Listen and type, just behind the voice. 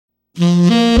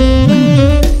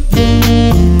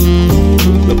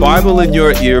Bible in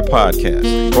Your Ear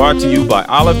podcast, brought to you by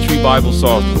Olive Tree Bible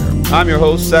Software. I'm your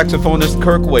host, saxophonist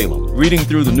Kirk Whalum, reading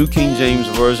through the New King James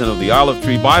Version of the Olive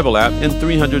Tree Bible app in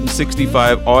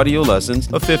 365 audio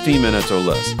lessons of 15 minutes or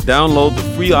less. Download the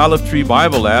free Olive Tree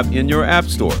Bible app in your app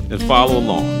store and follow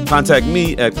along. Contact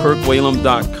me at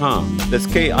kirkwhalum.com. That's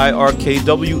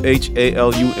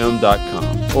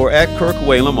KIRKWHALUM.com. Or at Kirk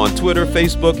Whalum on Twitter,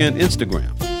 Facebook, and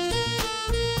Instagram.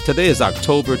 Today is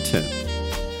October 10th.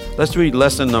 Let's read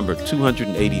lesson number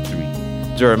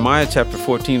 283. Jeremiah chapter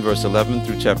 14, verse 11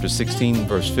 through chapter 16,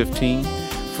 verse 15.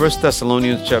 1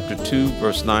 Thessalonians chapter 2,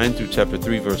 verse 9 through chapter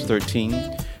 3, verse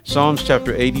 13. Psalms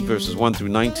chapter 80, verses 1 through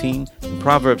 19. And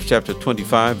Proverbs chapter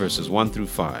 25, verses 1 through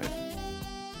 5.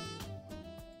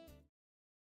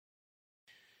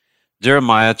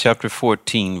 Jeremiah chapter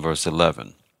 14, verse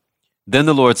 11. Then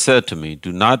the Lord said to me,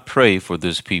 "Do not pray for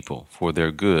this people, for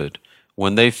their good.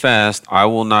 When they fast, I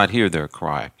will not hear their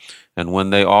cry. And when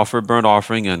they offer burnt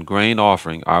offering and grain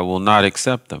offering, I will not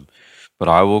accept them. But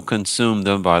I will consume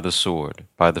them by the sword,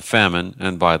 by the famine,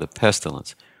 and by the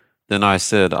pestilence." Then I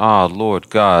said, "Ah, Lord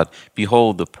God,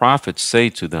 behold, the prophets say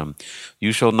to them,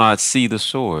 You shall not see the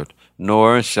sword,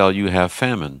 nor shall you have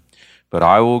famine. But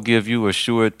I will give you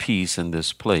assured peace in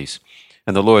this place."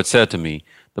 And the Lord said to me,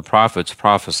 "The prophets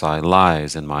prophesy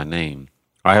lies in my name.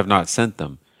 I have not sent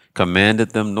them,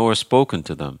 commanded them, nor spoken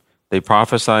to them. They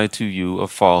prophesy to you a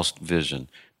false vision,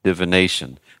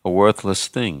 divination, a worthless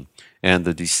thing, and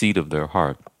the deceit of their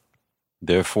heart.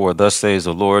 Therefore, thus says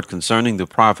the Lord concerning the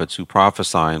prophets who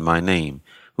prophesy in my name,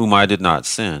 whom I did not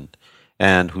send,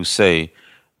 and who say,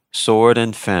 Sword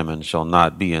and famine shall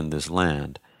not be in this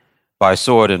land. By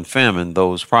sword and famine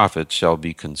those prophets shall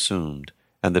be consumed,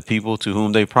 and the people to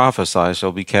whom they prophesy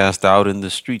shall be cast out in the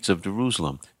streets of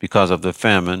Jerusalem, because of the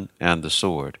famine and the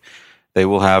sword. They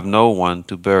will have no one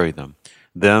to bury them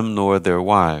nor their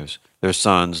wives, their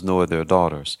sons nor their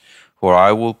daughters, for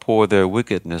I will pour their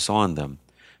wickedness on them.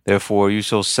 Therefore you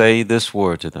shall say this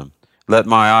word to them, Let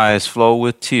my eyes flow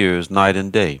with tears night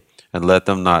and day, and let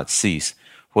them not cease.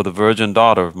 For the virgin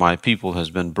daughter of my people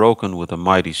has been broken with a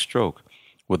mighty stroke,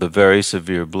 with a very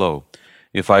severe blow.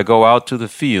 If I go out to the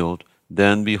field,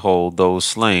 then behold those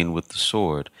slain with the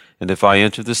sword. And if I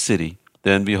enter the city,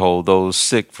 then behold those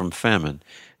sick from famine.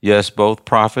 Yes, both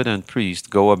prophet and priest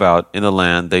go about in a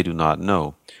land they do not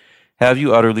know. Have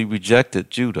you utterly rejected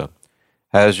Judah?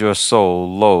 Has your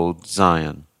soul loathed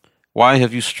Zion? Why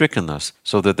have you stricken us,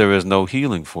 so that there is no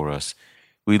healing for us?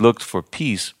 We looked for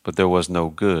peace, but there was no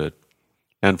good,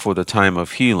 and for the time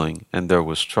of healing, and there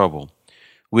was trouble.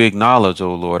 We acknowledge,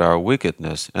 O Lord, our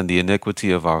wickedness and the iniquity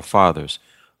of our fathers,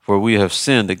 for we have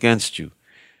sinned against you.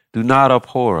 Do not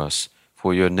abhor us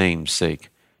for your name's sake.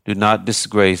 Do not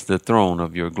disgrace the throne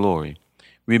of your glory.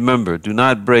 Remember, do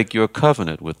not break your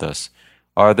covenant with us.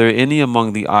 Are there any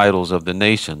among the idols of the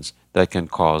nations that can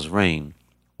cause rain?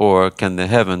 Or can the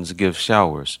heavens give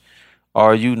showers?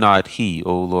 Are you not he,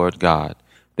 O Lord God?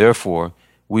 Therefore,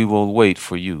 we will wait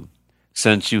for you,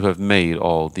 since you have made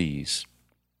all these.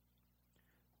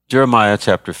 Jeremiah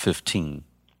chapter 15.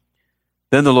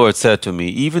 Then the Lord said to me,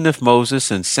 Even if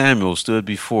Moses and Samuel stood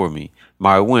before me,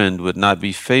 my wind would not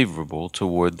be favorable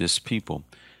toward this people.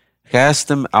 Cast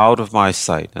them out of my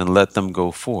sight, and let them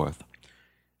go forth.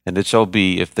 And it shall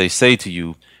be, if they say to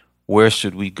you, Where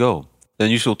should we go?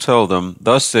 Then you shall tell them,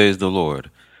 Thus says the Lord,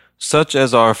 Such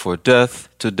as are for death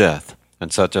to death,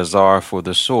 and such as are for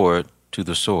the sword to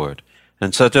the sword,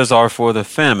 and such as are for the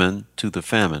famine to the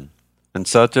famine, and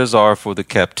such as are for the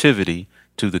captivity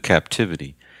to the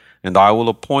captivity. And I will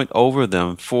appoint over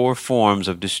them 4 forms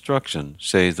of destruction,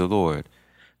 says the Lord,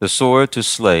 the sword to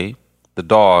slay, the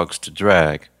dogs to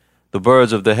drag, the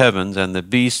birds of the heavens and the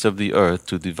beasts of the earth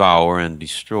to devour and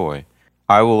destroy.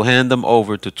 I will hand them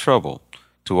over to trouble,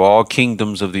 to all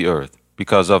kingdoms of the earth,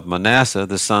 because of Manasseh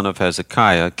the son of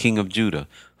Hezekiah, king of Judah,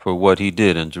 for what he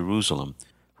did in Jerusalem.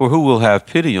 For who will have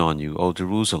pity on you, O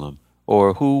Jerusalem?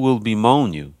 Or who will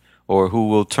bemoan you? Or who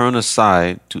will turn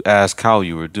aside to ask how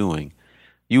you are doing?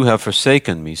 You have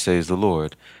forsaken me, says the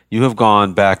Lord. You have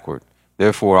gone backward.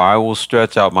 Therefore I will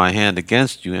stretch out my hand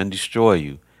against you and destroy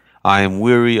you. I am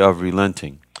weary of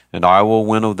relenting, and I will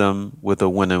winnow them with a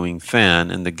winnowing fan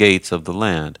in the gates of the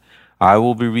land. I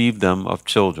will bereave them of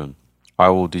children. I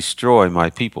will destroy my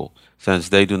people, since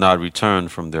they do not return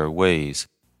from their ways.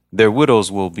 Their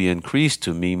widows will be increased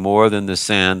to me more than the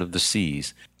sand of the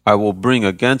seas. I will bring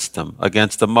against them,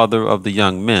 against the mother of the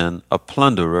young men, a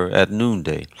plunderer at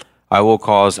noonday. I will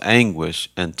cause anguish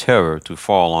and terror to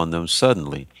fall on them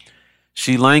suddenly.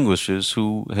 She languishes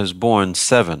who has borne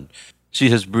 7. She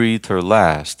has breathed her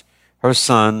last. Her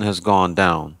sun has gone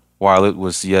down, while it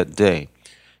was yet day.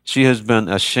 She has been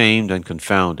ashamed and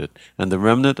confounded, and the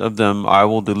remnant of them I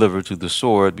will deliver to the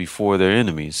sword before their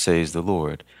enemies, says the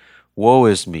Lord. Woe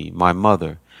is me, my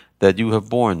mother, that you have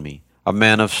borne me, a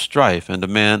man of strife and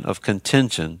a man of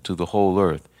contention to the whole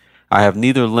earth. I have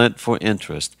neither lent for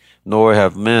interest, nor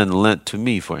have men lent to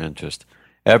me for interest.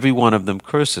 Every one of them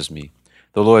curses me.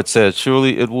 The Lord said,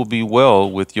 Surely it will be well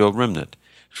with your remnant.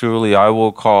 Surely I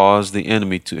will cause the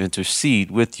enemy to intercede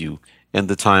with you in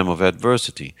the time of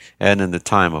adversity and in the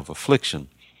time of affliction.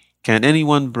 Can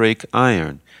anyone break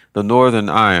iron, the northern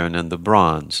iron and the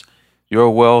bronze? Your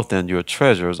wealth and your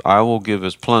treasures I will give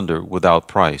as plunder without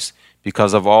price,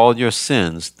 because of all your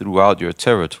sins throughout your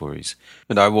territories.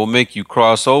 And I will make you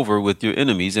cross over with your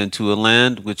enemies into a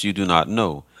land which you do not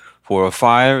know. For a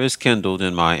fire is kindled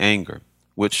in my anger,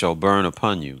 which shall burn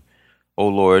upon you. O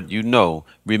Lord, you know,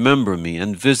 remember me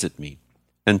and visit me,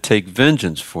 and take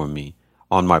vengeance for me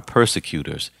on my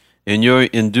persecutors. In your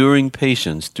enduring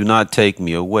patience do not take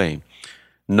me away.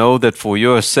 Know that for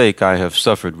your sake I have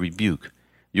suffered rebuke.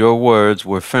 Your words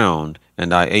were found,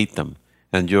 and I ate them,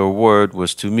 and your word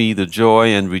was to me the joy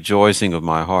and rejoicing of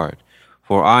my heart.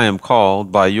 For I am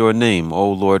called by your name,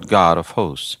 O Lord God of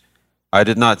hosts. I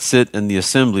did not sit in the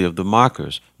assembly of the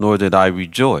mockers, nor did I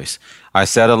rejoice. I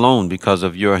sat alone because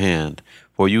of your hand,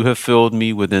 for you have filled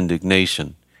me with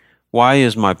indignation. Why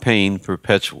is my pain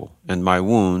perpetual, and my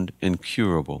wound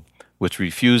incurable, which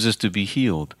refuses to be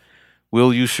healed?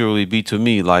 Will you surely be to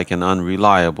me like an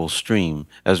unreliable stream,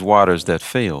 as waters that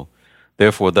fail?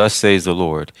 Therefore thus says the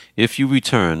Lord, if you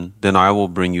return, then I will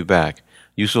bring you back.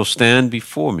 You shall stand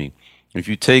before me. If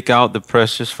you take out the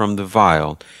precious from the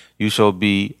vial, you shall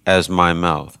be as my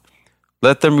mouth.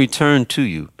 Let them return to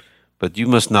you, but you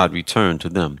must not return to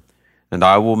them. And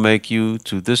I will make you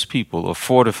to this people a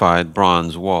fortified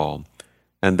bronze wall,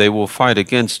 and they will fight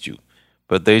against you,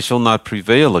 but they shall not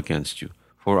prevail against you.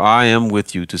 For I am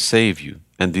with you to save you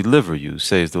and deliver you,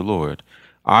 says the Lord.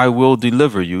 I will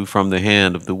deliver you from the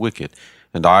hand of the wicked,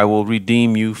 and I will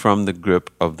redeem you from the grip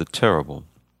of the terrible.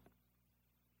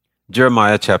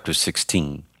 Jeremiah chapter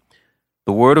 16.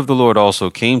 The word of the Lord also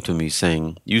came to me,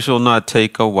 saying, You shall not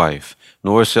take a wife,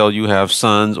 nor shall you have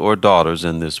sons or daughters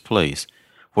in this place.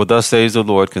 For thus says the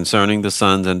Lord concerning the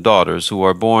sons and daughters who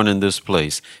are born in this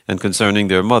place, and concerning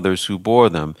their mothers who bore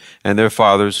them, and their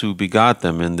fathers who begot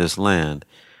them in this land.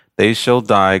 They shall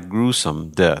die gruesome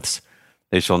deaths.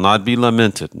 They shall not be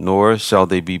lamented, nor shall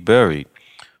they be buried,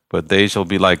 but they shall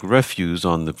be like refuse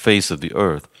on the face of the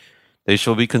earth. They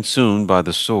shall be consumed by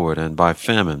the sword and by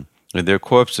famine, and their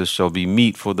corpses shall be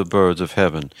meat for the birds of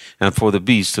heaven, and for the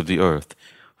beasts of the earth.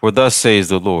 For thus says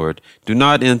the Lord, Do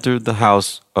not enter the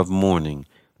house of mourning,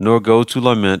 nor go to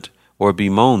lament or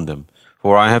bemoan them,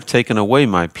 for I have taken away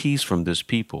my peace from this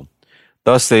people.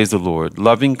 Thus says the Lord,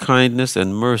 Loving kindness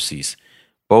and mercies,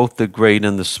 both the great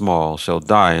and the small, shall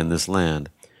die in this land.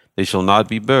 They shall not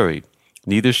be buried,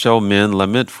 neither shall men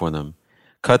lament for them,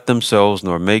 cut themselves,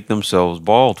 nor make themselves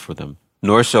bald for them.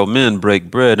 Nor shall men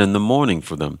break bread in the morning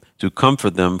for them, to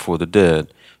comfort them for the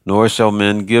dead. Nor shall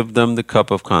men give them the cup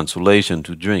of consolation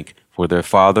to drink for their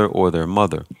father or their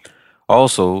mother.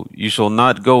 Also, you shall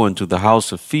not go into the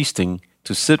house of feasting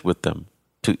to sit with them,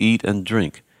 to eat and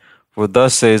drink. For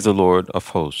thus says the Lord of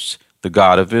hosts, the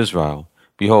God of Israel,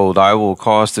 Behold, I will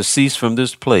cause to cease from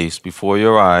this place before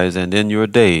your eyes and in your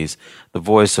days the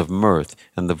voice of mirth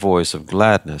and the voice of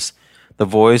gladness, the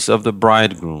voice of the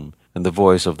bridegroom and the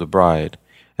voice of the bride.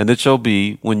 And it shall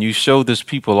be, when you show this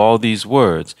people all these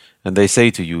words, and they say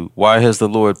to you, Why has the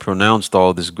Lord pronounced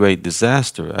all this great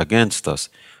disaster against us?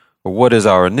 Or what is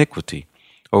our iniquity?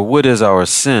 Or what is our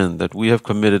sin that we have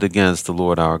committed against the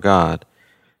Lord our God?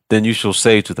 Then you shall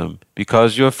say to them,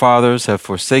 Because your fathers have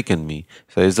forsaken me,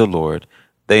 says the Lord,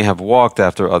 they have walked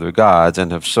after other gods,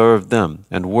 and have served them,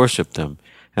 and worshipped them,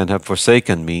 and have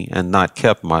forsaken me, and not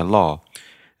kept my law.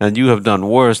 And you have done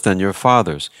worse than your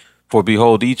fathers. For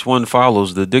behold, each one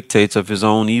follows the dictates of his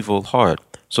own evil heart,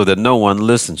 so that no one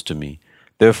listens to me.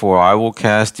 Therefore I will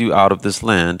cast you out of this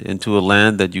land into a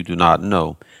land that you do not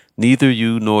know, neither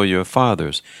you nor your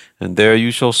fathers, and there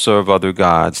you shall serve other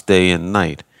gods day and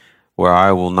night, where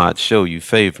I will not show you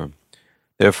favor.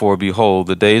 Therefore, behold,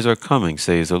 the days are coming,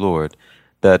 says the Lord,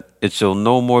 that it shall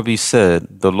no more be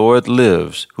said, The Lord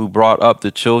lives, who brought up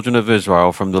the children of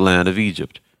Israel from the land of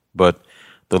Egypt, but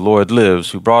the Lord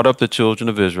lives, who brought up the children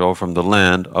of Israel from the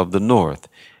land of the north,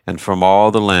 and from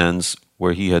all the lands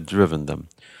where he had driven them.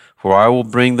 For I will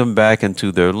bring them back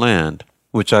into their land,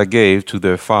 which I gave to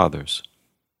their fathers.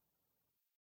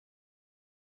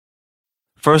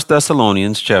 1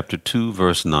 Thessalonians chapter 2,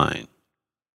 verse 9.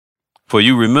 For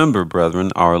you remember,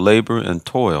 brethren, our labor and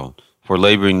toil, For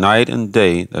laboring night and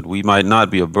day, that we might not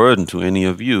be a burden to any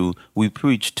of you, we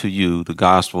preach to you the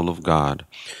gospel of God.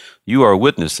 You are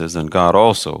witnesses, and God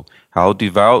also, how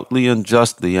devoutly and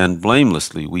justly and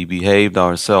blamelessly we behaved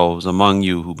ourselves among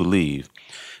you who believe.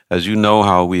 As you know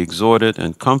how we exhorted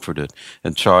and comforted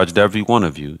and charged every one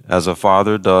of you, as a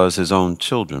father does his own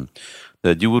children,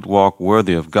 that you would walk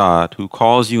worthy of God, who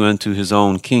calls you into his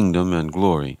own kingdom and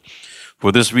glory.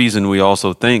 For this reason we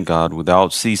also thank God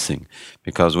without ceasing,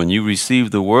 because when you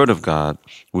received the word of God,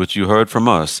 which you heard from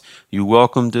us, you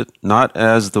welcomed it not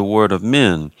as the word of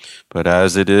men, but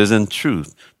as it is in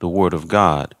truth the word of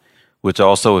God, which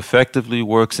also effectively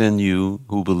works in you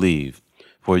who believe.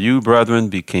 For you, brethren,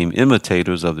 became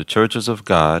imitators of the churches of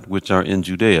God which are in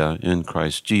Judea in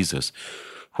Christ Jesus.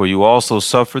 For you also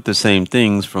suffered the same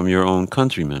things from your own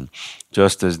countrymen,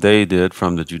 just as they did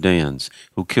from the Judeans,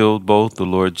 who killed both the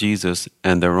Lord Jesus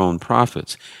and their own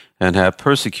prophets, and have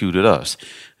persecuted us.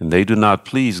 And they do not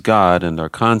please God and are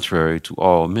contrary to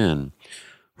all men,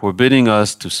 forbidding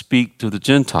us to speak to the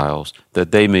Gentiles,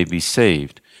 that they may be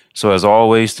saved, so as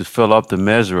always to fill up the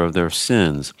measure of their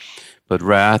sins. But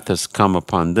wrath has come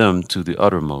upon them to the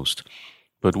uttermost.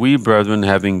 But we, brethren,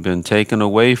 having been taken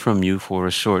away from you for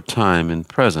a short time in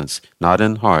presence, not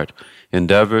in heart,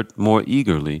 endeavored more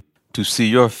eagerly to see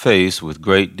your face with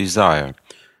great desire.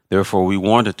 Therefore we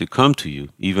wanted to come to you,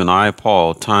 even I,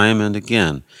 Paul, time and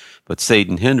again, but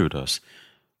Satan hindered us.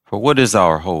 For what is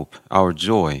our hope, our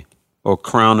joy, or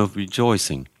crown of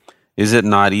rejoicing? Is it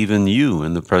not even you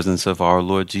in the presence of our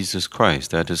Lord Jesus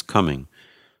Christ at his coming?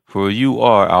 For you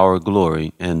are our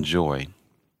glory and joy.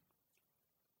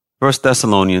 1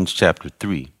 Thessalonians chapter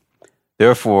 3.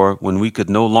 Therefore, when we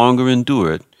could no longer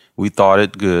endure it, we thought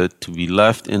it good to be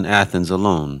left in Athens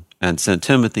alone, and sent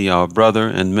Timothy, our brother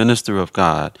and minister of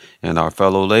God, and our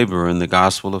fellow laborer in the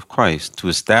gospel of Christ, to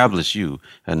establish you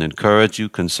and encourage you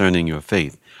concerning your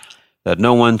faith, that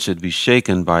no one should be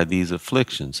shaken by these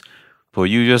afflictions. For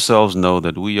you yourselves know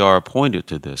that we are appointed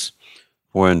to this.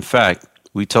 For in fact,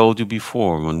 we told you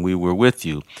before when we were with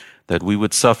you that we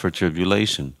would suffer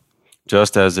tribulation,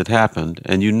 just as it happened,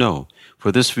 and you know.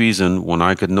 For this reason, when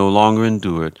I could no longer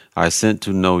endure it, I sent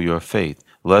to know your faith,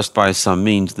 lest by some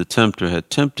means the tempter had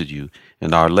tempted you,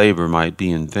 and our labor might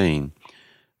be in vain.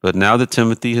 But now that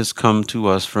Timothy has come to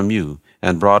us from you,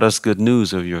 and brought us good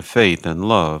news of your faith and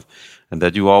love, and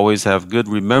that you always have good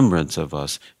remembrance of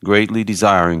us, greatly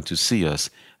desiring to see us,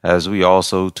 as we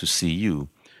also to see you.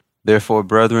 Therefore,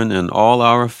 brethren, in all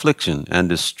our affliction and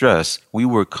distress, we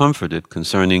were comforted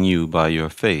concerning you by your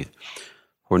faith.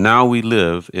 For now we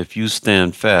live, if you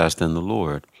stand fast in the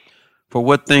Lord. For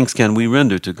what thanks can we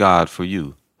render to God for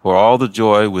you, for all the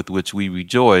joy with which we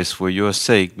rejoice for your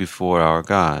sake before our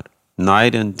God,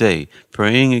 night and day,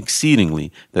 praying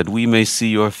exceedingly that we may see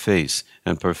your face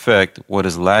and perfect what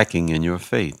is lacking in your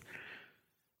faith?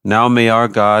 Now may our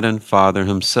God and Father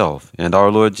himself and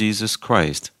our Lord Jesus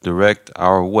Christ direct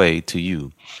our way to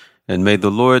you, and may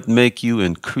the Lord make you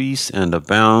increase and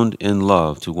abound in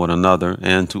love to one another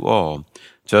and to all,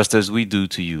 just as we do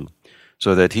to you,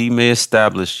 so that he may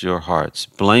establish your hearts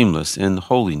blameless in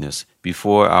holiness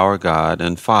before our God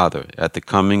and Father at the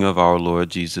coming of our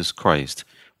Lord Jesus Christ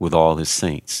with all his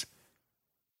saints.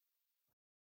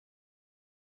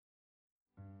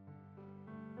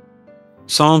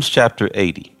 Psalms chapter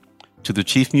 80. To the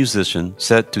chief musician,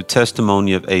 set to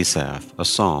testimony of Asaph, a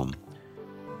psalm.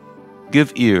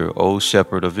 Give ear, O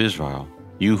shepherd of Israel,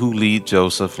 you who lead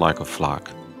Joseph like a flock.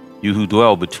 You who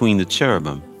dwell between the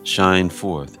cherubim, shine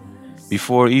forth.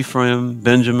 Before Ephraim,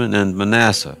 Benjamin, and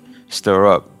Manasseh, stir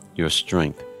up your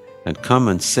strength, and come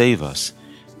and save us.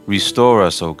 Restore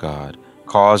us, O God,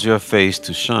 cause your face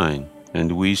to shine,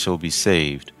 and we shall be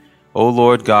saved. O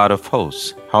Lord God of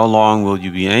hosts, how long will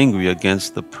you be angry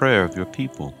against the prayer of your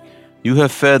people? You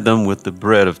have fed them with the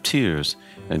bread of tears,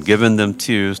 and given them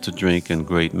tears to drink in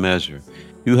great measure.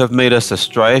 You have made us a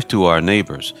strife to our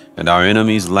neighbors, and our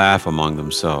enemies laugh among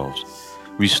themselves.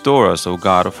 Restore us, O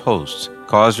God of hosts,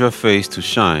 cause your face to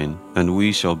shine, and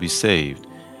we shall be saved.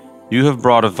 You have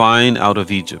brought a vine out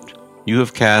of Egypt. You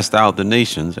have cast out the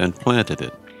nations and planted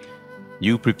it.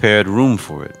 You prepared room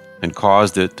for it, and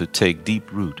caused it to take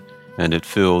deep root, and it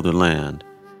filled the land.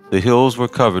 The hills were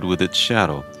covered with its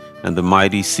shadow, and the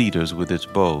mighty cedars with its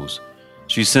boughs.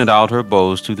 She sent out her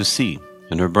boughs to the sea,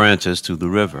 and her branches to the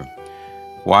river.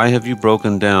 Why have you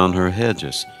broken down her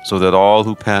hedges, so that all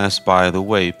who pass by the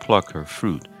way pluck her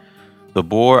fruit? The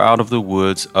boar out of the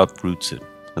woods uproots it,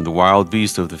 and the wild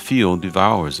beast of the field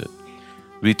devours it.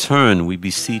 Return, we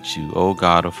beseech you, O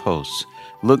God of hosts.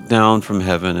 Look down from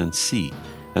heaven and see,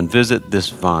 and visit this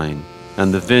vine,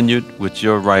 and the vineyard which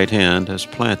your right hand has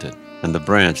planted. and the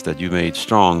branch that you made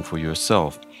strong for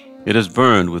yourself. It is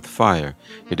burned with fire,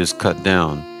 it is cut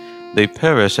down. They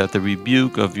perish at the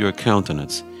rebuke of your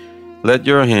countenance. Let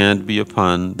your hand be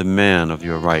upon the man of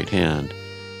your right hand,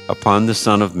 upon the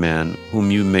Son of Man,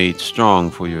 whom you made strong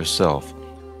for yourself.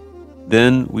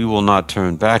 Then we will not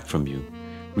turn back from you.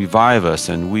 Revive us,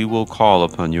 and we will call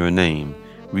upon your name.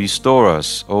 Restore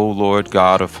us, O Lord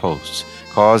God of hosts.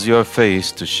 Cause your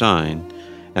face to shine,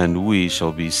 and we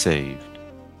shall be saved.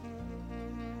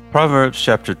 Proverbs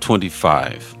chapter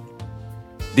 25.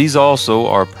 These also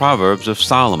are Proverbs of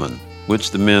Solomon,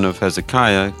 which the men of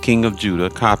Hezekiah, king of Judah,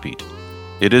 copied.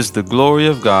 It is the glory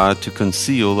of God to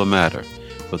conceal a matter,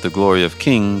 but the glory of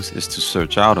kings is to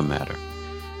search out a matter.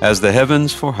 As the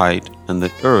heavens for height and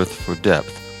the earth for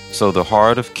depth, so the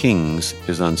heart of kings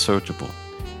is unsearchable.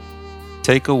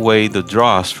 Take away the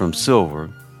dross from silver,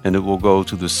 and it will go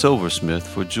to the silversmith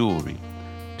for jewelry.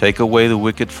 Take away the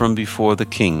wicked from before the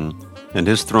king, and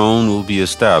his throne will be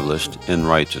established in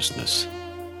righteousness.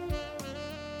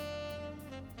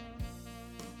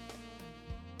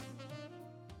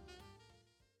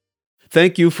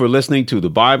 Thank you for listening to the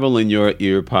Bible in Your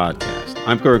Ear podcast.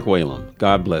 I'm Kirk Whalum.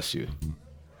 God bless you.